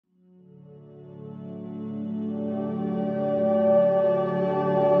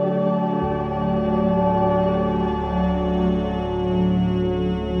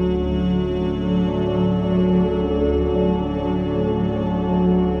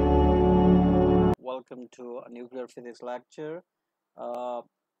welcome to a nuclear physics lecture. Uh,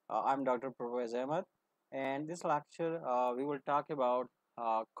 I'm Dr. Pervez Ahmed, and this lecture we will talk about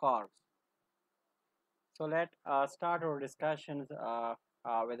quarks. So let start our discussions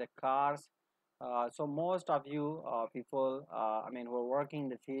with the cars. So most of you people, who are working in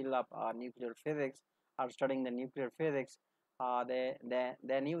the field of nuclear physics, are studying the nuclear physics.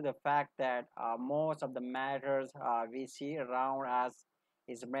 They knew the fact that most of the matters we see around us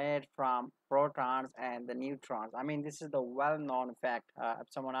is made from protons and the neutrons. I mean, this is the well-known fact. If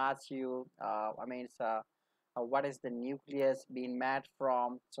someone asks you, what is the nucleus being made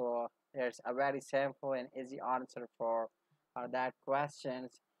from? So there's a very simple and easy answer for that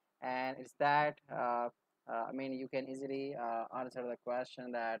questions, and it's that you can easily answer the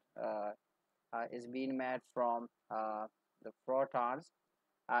question that is being made from the protons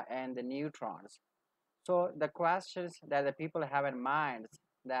and the neutrons. So the questions that the people have in mind,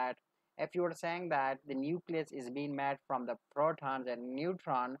 that if you were saying that the nucleus is being made from the protons and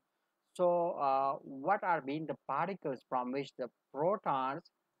neutrons, so what are being the particles from which the protons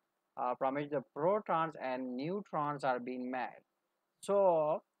and neutrons are being made?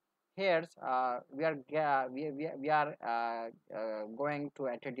 So here we are going to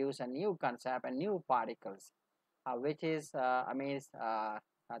introduce a new concept, a new particles, which is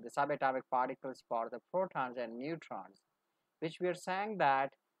the subatomic particles for the protons and neutrons, which we are saying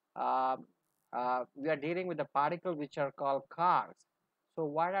that uh, we are dealing with the particles which are called quarks. So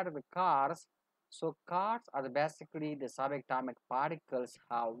what are the quarks? So quarks are basically the subatomic particles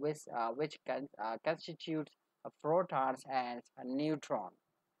which constitute protons and a neutron.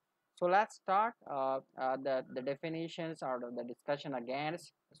 So let's start the definitions or the discussion again.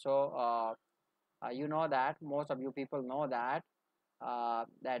 So you know that most of you people know that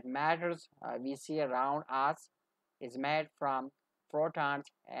that matters we see around us is made from protons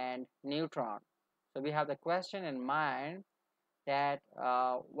and neutrons. So we have the question in mind that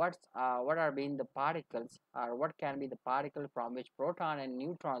what are being the particles, or what can be the particle from which proton and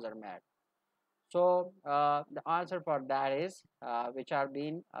neutrons are made. So the answer for that is which are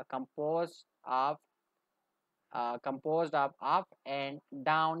being composed of up and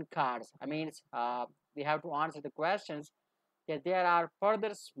down cards. I mean, we have to answer the questions that there are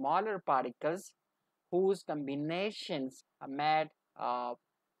further smaller particles whose combinations are made of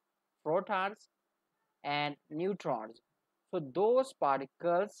protons and neutrons. So those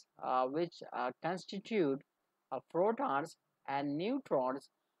particles which constitute protons and neutrons,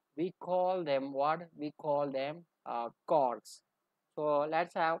 we call them what? We call them quarks. So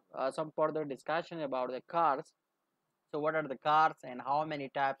let's have some further discussion about the quarks. So what are the quarks and how many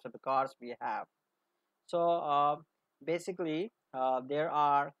types of the quarks we have? So basically there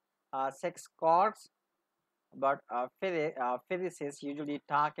are six quarks, but physicists usually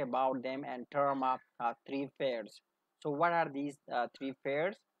talk about them in terms of three pairs. So what are these three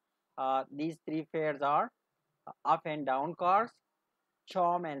pairs? These three pairs are up and down quarks,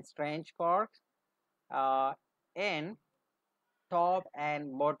 charm and strange quarks, and top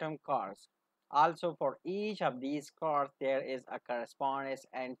and bottom quarks. Also, for each of these quarks, there is a correspondence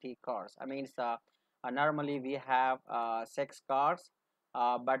anti-quarks. I mean, normally we have six quarks,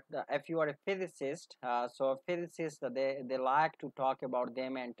 but if you are a physicist, so physicists they like to talk about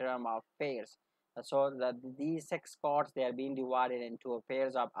them in terms of pairs. So these six quarks, they are being divided into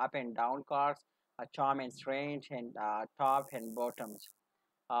pairs of up and down quarks, charm and strange, and top and bottoms.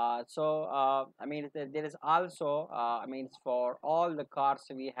 There is also, for all the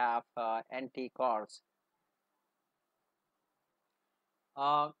cars we have anti-cars.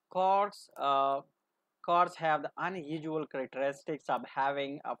 Cars, cars have the unusual characteristics of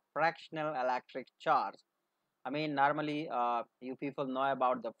having a fractional electric charge. I mean, normally you people know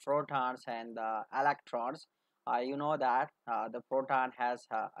about the protons and the electrons. You know that the proton has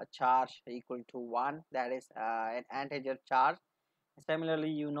a charge equal to 1, that is an integer charge. Similarly,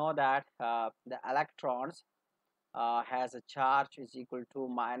 you know that the electrons has a charge is equal to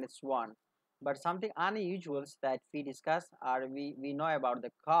 -1. But something unusual that we discuss, or we know about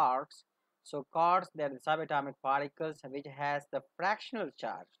the quarks. So quarks, they are the subatomic particles which has the fractional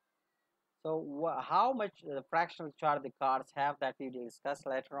charge. So how much the fractional charge the quarks have, that we will discuss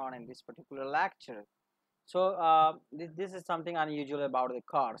later on in this particular lecture. So this is something unusual about the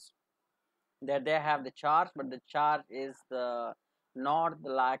quarks, that they have the charge, but the charge is the not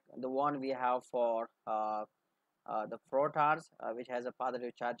like the one we have for the protons, which has a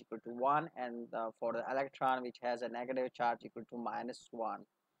positive charge equal to 1, and for the electron, which has a negative charge equal to -1.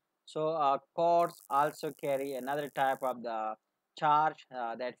 So quarks also carry another type of the charge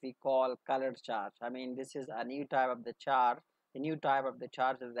that we call colored charge. I mean, this is a new type of the charge the new type of the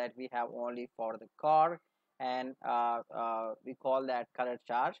charges that we have only for the car, and we call that color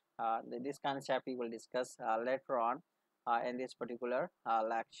charge. This concept we will discuss later on in this particular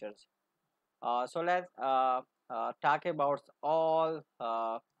lectures. So let's talk about all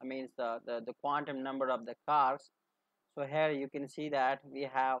I mean the quantum number of the cars. So here you can see that we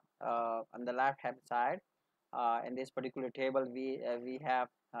have on the left hand side in this particular table we have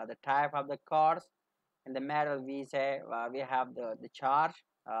the type of the cars. In the middle we say we have the charge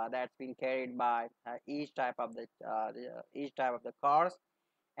that's been carried by each type of each type of the cars,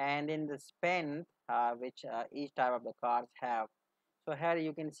 and in the spin which each type of the cars have. So here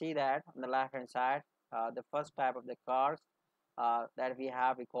you can see that on the left hand side the first type of the cars that we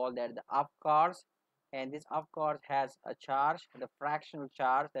have, we call that the up cars, and this up cars has a charge, the fractional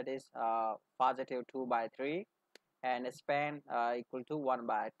charge, that is positive 2 by 3, and a span equal to 1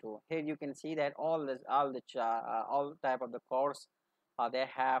 by 2. Here you can see that all type of the cores they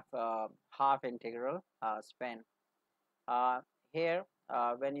have half integral span. uh, Here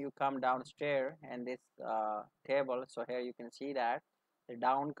when you come downstairs in this table, so here you can see that the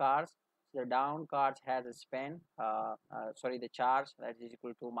down cars has a span sorry, the charge that is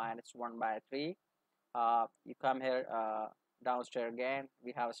equal to minus 1 by 3. You come here downstairs again,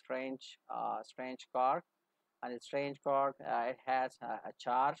 we have a strange car, and the strange car it has a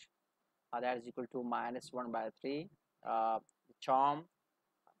charge that is equal to minus 1 by 3.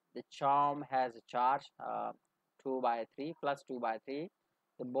 The charm has a charge 2 by 3 plus 2 by 3.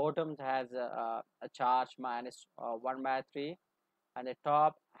 The bottom has a charge minus 1 by 3, and the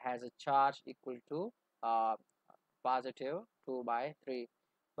top has a charge equal to uh, positive 2 by 3.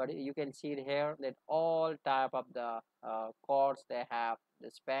 But you can see here that all type of the chords they have the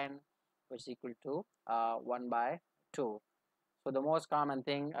span which is equal to 1 by 2. So the most common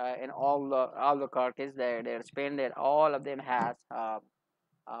thing in all the chord is their span, that all of them has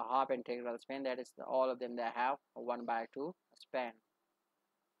half integral span, that is all of them they have 1 by 2 span.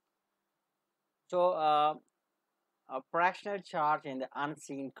 So a fractional charge in the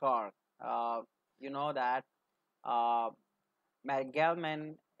unseen chord, you know that uh, Matt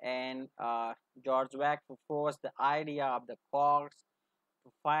Gelman and George Weck proposed the idea of the quarks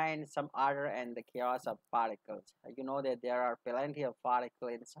to find some order in the chaos of particles. You know that there are plenty of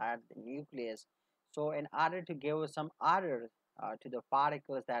particles inside the nucleus. So in order to give some order to the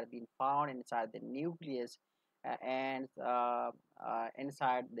particles that have been found inside the nucleus and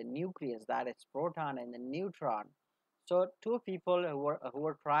inside the nucleus, that is proton and the neutron. So two people who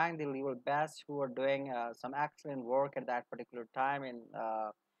were trying their level best, who were doing some excellent work at that particular time, and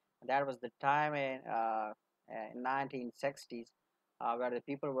that was the time in 1960s, where the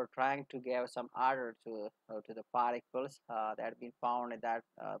people were trying to give some order to the particles that had been found in that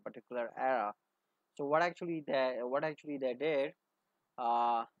particular era. So what actually they did,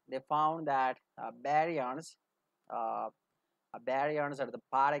 they found that uh, baryons are the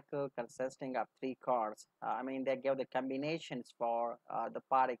particle consisting of three chords. I mean, they give the combinations for the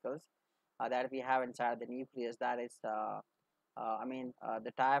particles that we have inside the nucleus. That is, the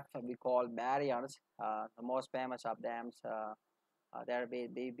type we call baryons. The most famous of them,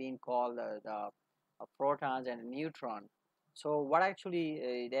 they've been called the protons and neutron. So what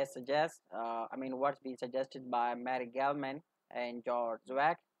actually they suggest, what's been suggested by Mary Gelman and George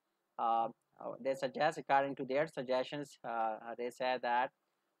Zwick, uh, they suggest, according to their suggestions, they say that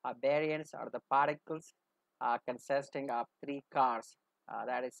baryons are the particles consisting of three cars.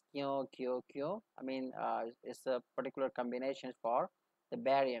 That is Q, Q, Q. It's a particular combinations for the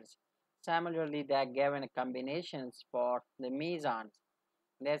baryons. Similarly, they are given combinations for the mesons.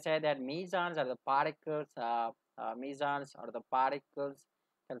 They say that mesons are the particles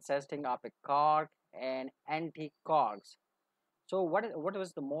consisting of a quark and anti-quarks. So what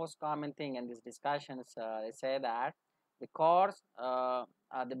was the most common thing in these discussions? They say that the cores, the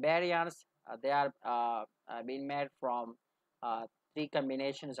baryons, they are being made from three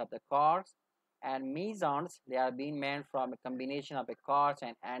combinations of the cores, and mesons, they are being made from a combination of the cores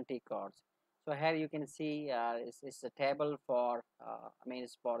and anti-cores. So here you can see it's a table for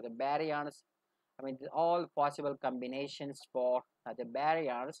it's for the baryons. All possible combinations for the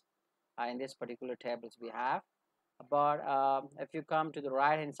baryons in this particular tables we have. But if you come to the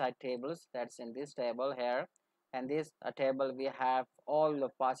right hand side tables, that's in this table here, and this table we have all the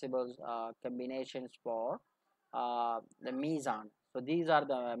possible combinations for the meson. So these are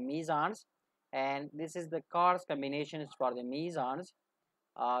the mesons, and this is the cars combinations for the mesons.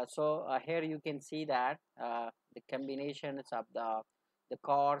 Here you can see that the combinations of the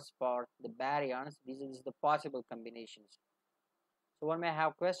cars for the baryons, these are the possible combinations. So one may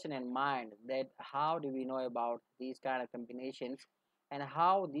have question in mind that how do we know about these kind of combinations and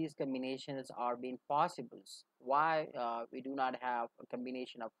how these combinations are being possible? Why we do not have a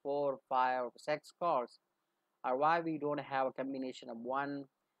combination of 4, 5, or 6 cores, or why we don't have a combination of one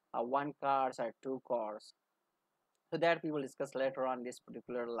cars or two cores? So that we will discuss later on this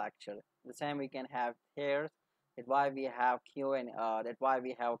particular lecture. The same we can have here, that why we have q and that why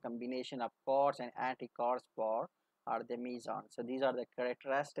we have a combination of cores and anti-cores for the meson. So these are the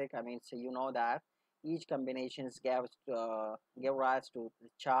characteristic. I mean, so you know that each combinations give rise to the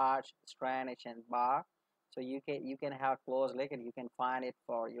charge, strainage, and bar. So you can have close look and you can find it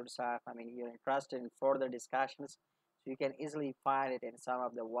for yourself. I mean, you're interested in further discussions, so you can easily find it in some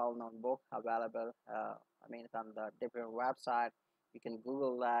of the well-known book available. I mean, it's on the different website. You can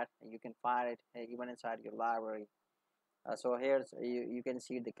Google that, and you can find it even inside your library. So here's you can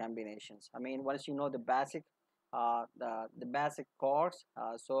see the combinations. I mean, once you know the basic the basic chords,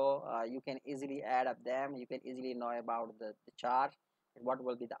 you can easily add up them. You can easily know about the charge and what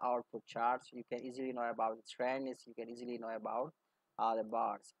will be the output charge. You can easily know about the straightness. You can easily know about the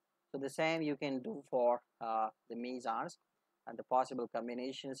bars. So the same you can do for the mesons and the possible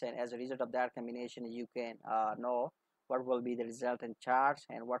combinations, and as a result of that combination you can know what will be the resultant charge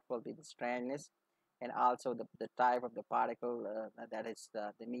and what will be the straightness, and also the type of the particle that is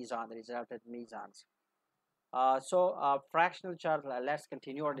the meson, the resultant mesons. Fractional charge, let's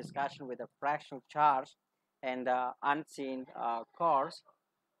continue our discussion with the fractional charge and unseen cores.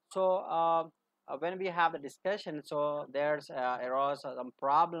 So when we have the discussion, so there's arose some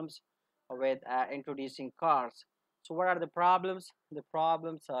problems with introducing cars. So what are the problems? The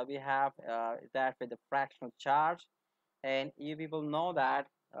problems we have is that with the fractional charge, and you people know that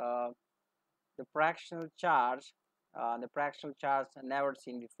uh, the fractional charge never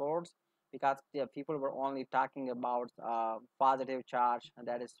seen before, because the people were only talking about positive charge, and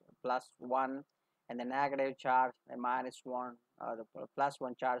that is +1, and the negative charge and -1, the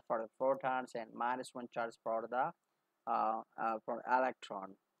 +1 charge for the protons and -1 charge for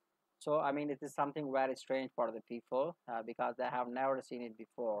electron. So I mean, it is something very strange for the people because they have never seen it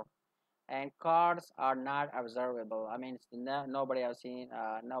before, and cards are not observable. I mean, nobody have seen,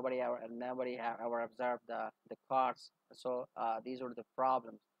 nobody have ever observed the cards. So these were the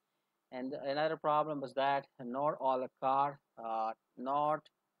problems. And another problem was that not all the card, not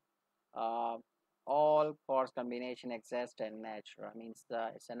uh, all chords combination exist in nature. I mean,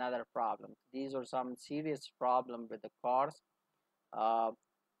 it's another problem. These are some serious problem with the chords. Uh,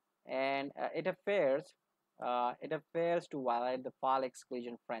 and it appears to violate the fall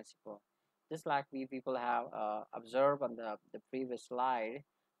exclusion principle. Just like we people have observed on the previous slide,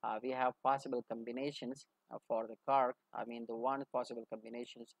 we have possible combinations for the quark. I mean, the one possible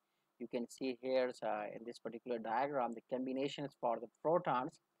combinations you can see here in this particular diagram, the combinations for the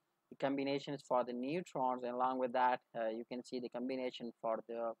protons, the combinations for the neutrons, and along with that, you can see the combination for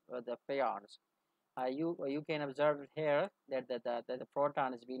the pions. You can observe here that the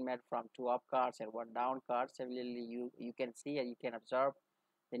proton is being made from two up cards and one down card. Similarly, you can see and you can observe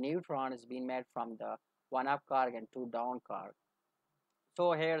the neutron is being made from the one up card and two down card.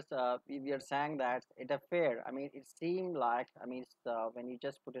 So here's we are saying that it appeared. I mean, it seemed like, I mean, when you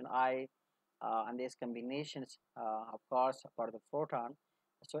just put an eye on these combinations, of course, for the photon,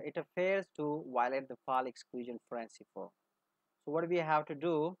 so it appears to violate the fall exclusion principle. So what do we have to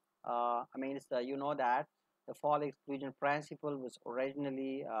do? I mean, you know that the fall exclusion principle was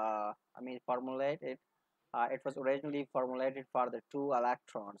originally, formulated. It was originally formulated for the two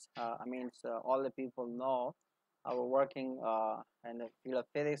electrons. All the people know, were working in the field of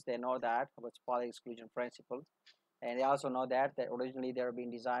physics. They know that what's Pauli exclusion principle, and they also know that originally they were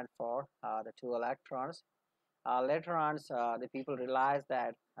being designed for the two electrons. Later on, the people realized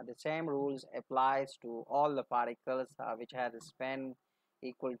that the same rules applies to all the particles which has a spin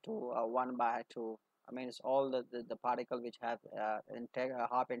equal to 1 by 2. I mean, it's all the particle which have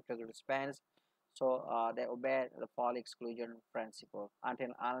half integral spins. So they obey the Pauli exclusion principle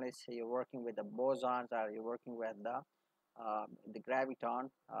until unless you're working with the bosons or you're working with the graviton,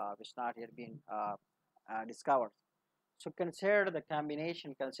 which not yet been discovered. So consider a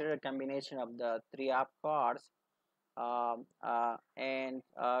combination of the three up cards, and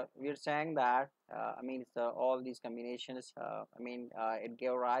we're saying that all these combinations, it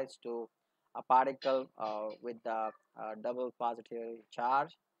gave rise to a particle with the double positive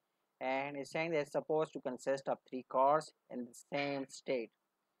charge, and it's saying that it's supposed to consist of three cores in the same state.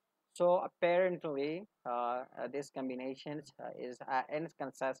 So apparently, this combinations is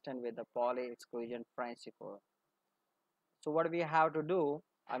inconsistent with the Pauli exclusion principle. So what do we have to do?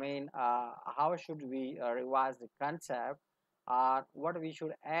 How should we revise the concept what we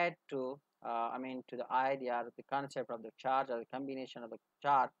should add to, to the idea, the concept of the charge or the combination of the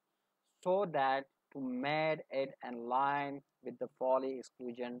charge, so that to make it in line with the Pauli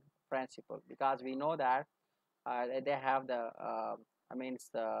exclusion principle, because we know that they have the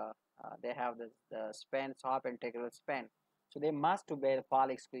they have the span top integral span, so they must obey the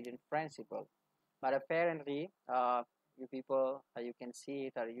Pauli exclusion principle. But apparently, you people, you can see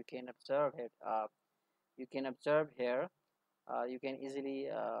it or you can observe it. You can observe here. You can easily,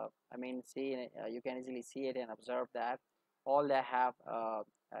 see. You can easily see it and observe that all they have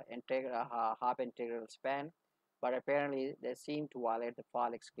integral half integral span, but apparently they seem to violate the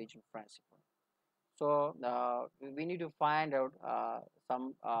Pauli exclusion principle. So we need to find out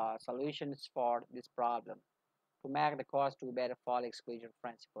some solutions for this problem to make the cost to better Pauli exclusion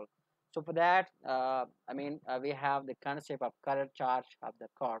principle. So for that, we have the concept of color charge of the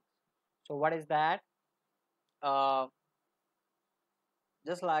quark. So what is that? Uh,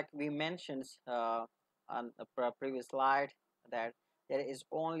 just like we mentioned on the previous slide, that there is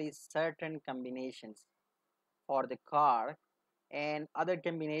only certain combinations for the quark, and other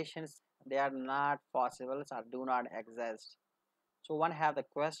combinations, they are not possible or do not exist. So one have the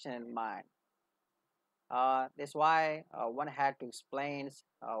question in mind. That's why one had to explain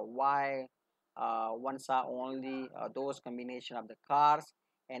why one saw only those combination of the cars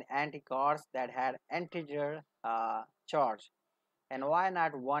and anti-cars that had integer charge, and why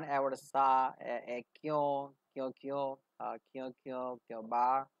not one ever saw a Q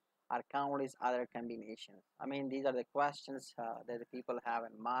bar or countless other combinations. These are the questions that the people have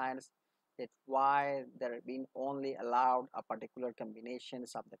in minds, that why there have been only allowed a particular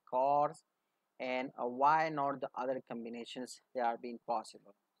combinations of the cars, and why not the other combinations they are being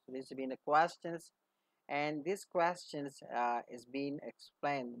possible. So these have been the questions, and these questions is being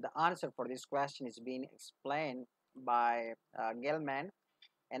explained. The answer for this question is being explained by Gelman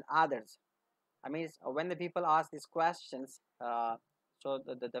and others. When the people ask these questions, so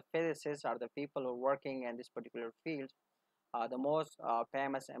the physicists or the people who are working in this particular field, the most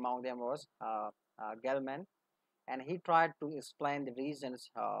famous among them was Gelman, and he tried to explain the reasons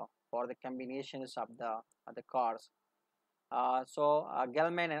for the combinations of the cars.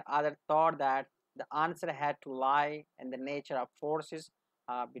 Gelman and others thought that the answer had to lie in the nature of forces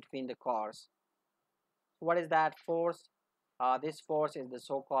between the cars. What is that force? This force is the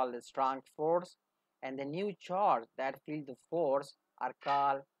so-called strong force, and the new charge that feel the force are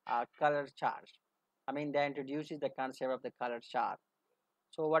called color charge. They introduces the concept of the color charge.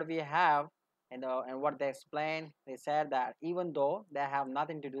 So what we have, and what they explain, they said that even though they have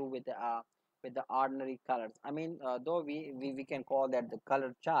nothing to do with the ordinary colors, though we can call that the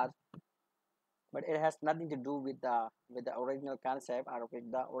color charge, but it has nothing to do with the original concept or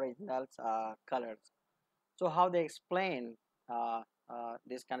with the original colors. So how they explain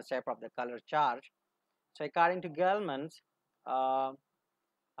this concept of the color charge? So uh, according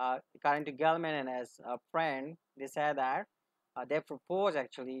to Gelman and his friend, they said that they propose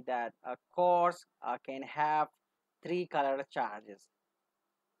actually that a course can have three color charges.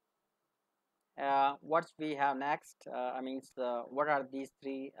 What we have next? What are these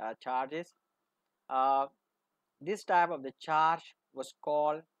three charges? Uh, this type of the charge was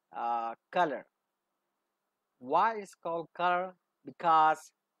called color. Why it's called color?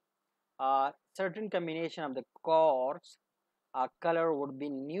 Because certain combination of the chords color would be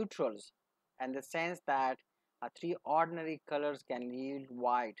neutrals, in the sense that three ordinary colors can yield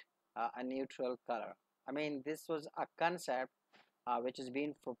white, a neutral color. This was a concept which is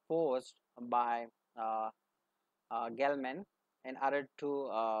being proposed by uh, Gelman in order to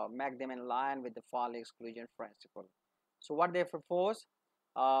make them in line with the Pauli exclusion principle. So what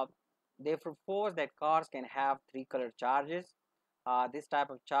uh, they propose that cars can have three color charges. This type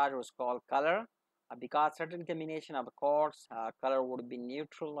of charge was called color because certain combination of the chords color would be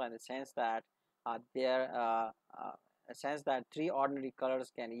neutral, in the sense that there a sense that three ordinary colors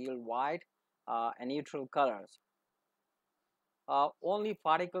can yield white and neutral colors. Only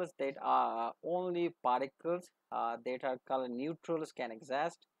particles that are color neutrals can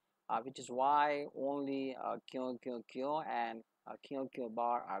exist, which is why only Q and Q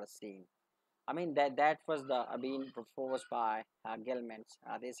bar are seen. That was the being proposed by Gelman.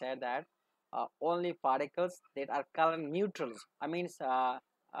 They said that only particles that are color neutrals.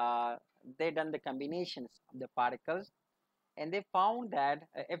 They done the combinations of the particles, and they found that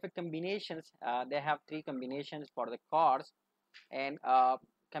if a combinations, they have three combinations for the chords, and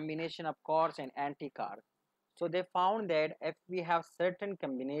combination of chords and anti-chords. So they found that if we have certain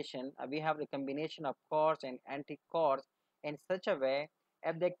combination, we have the combination of chords and anti-chords in such a way,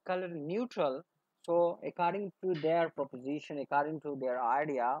 if they color neutral, So according to their proposition, according to their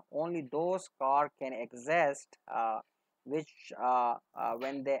idea, only those car can exist which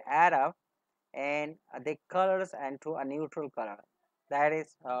when they add up and they colors into a neutral color. That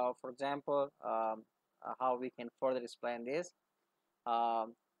is, for example, how we can further explain this.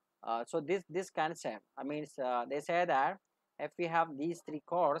 Um, so this concept, I mean, they say that if we have these three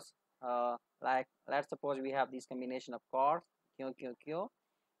chords, like let's suppose we have this combination of chords Q Q Q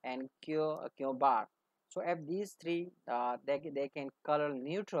and Q bar. So if these three they can color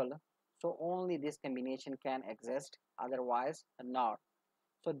neutral, so only this combination can exist, otherwise not.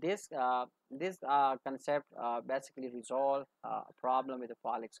 So this concept basically resolve a problem with the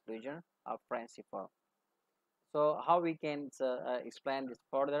Paul exclusion principle. So how we can explain this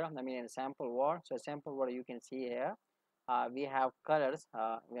further? I mean, in a sample word. So sample word you can see here. We have colors.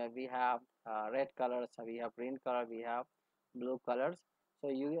 Where we have red colors. We have green color. We have blue colors. So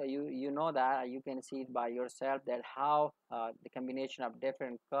you know that you can see it by yourself that how the combination of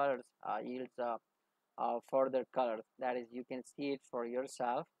different colors yields further colors. That is, you can see it for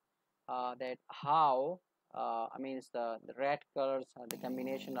yourself. That how I mean it's the red colors, the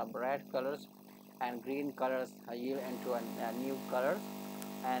combination of red colors and green colors yield into a new color.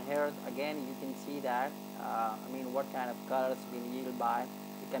 And here again you can see that I mean what kind of colors being yielded by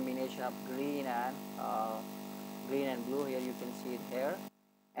the combination of green and blue. Here you can see it here,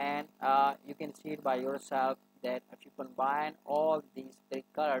 and you can see it by yourself that if you combine all these three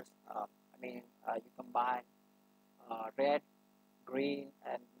colors, I mean you combine red, green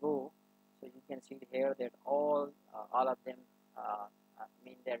and blue, so you can see here that all of them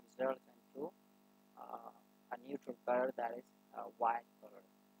mean their results into a neutral color, that is white color.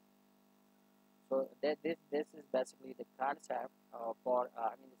 So this is basically the concept for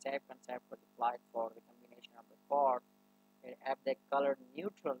I mean the same concept was applied for the combination of the chords. If they color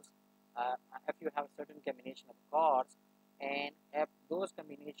neutrals, if you have a certain combination of chords, and if those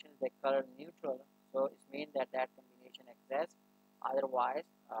combinations they color neutral, so it means that that combination exists. Otherwise,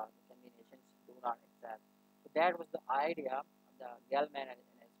 the combinations do not exist. So that was the idea of the Gell-Mann and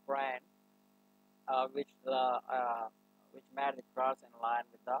his friend, which made the cross in line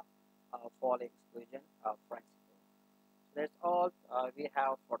with the Pauli exclusion principle. So that's all we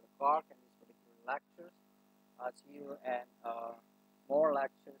have for the Quark in this particular lectures. See you in more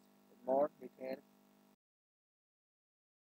lectures with more details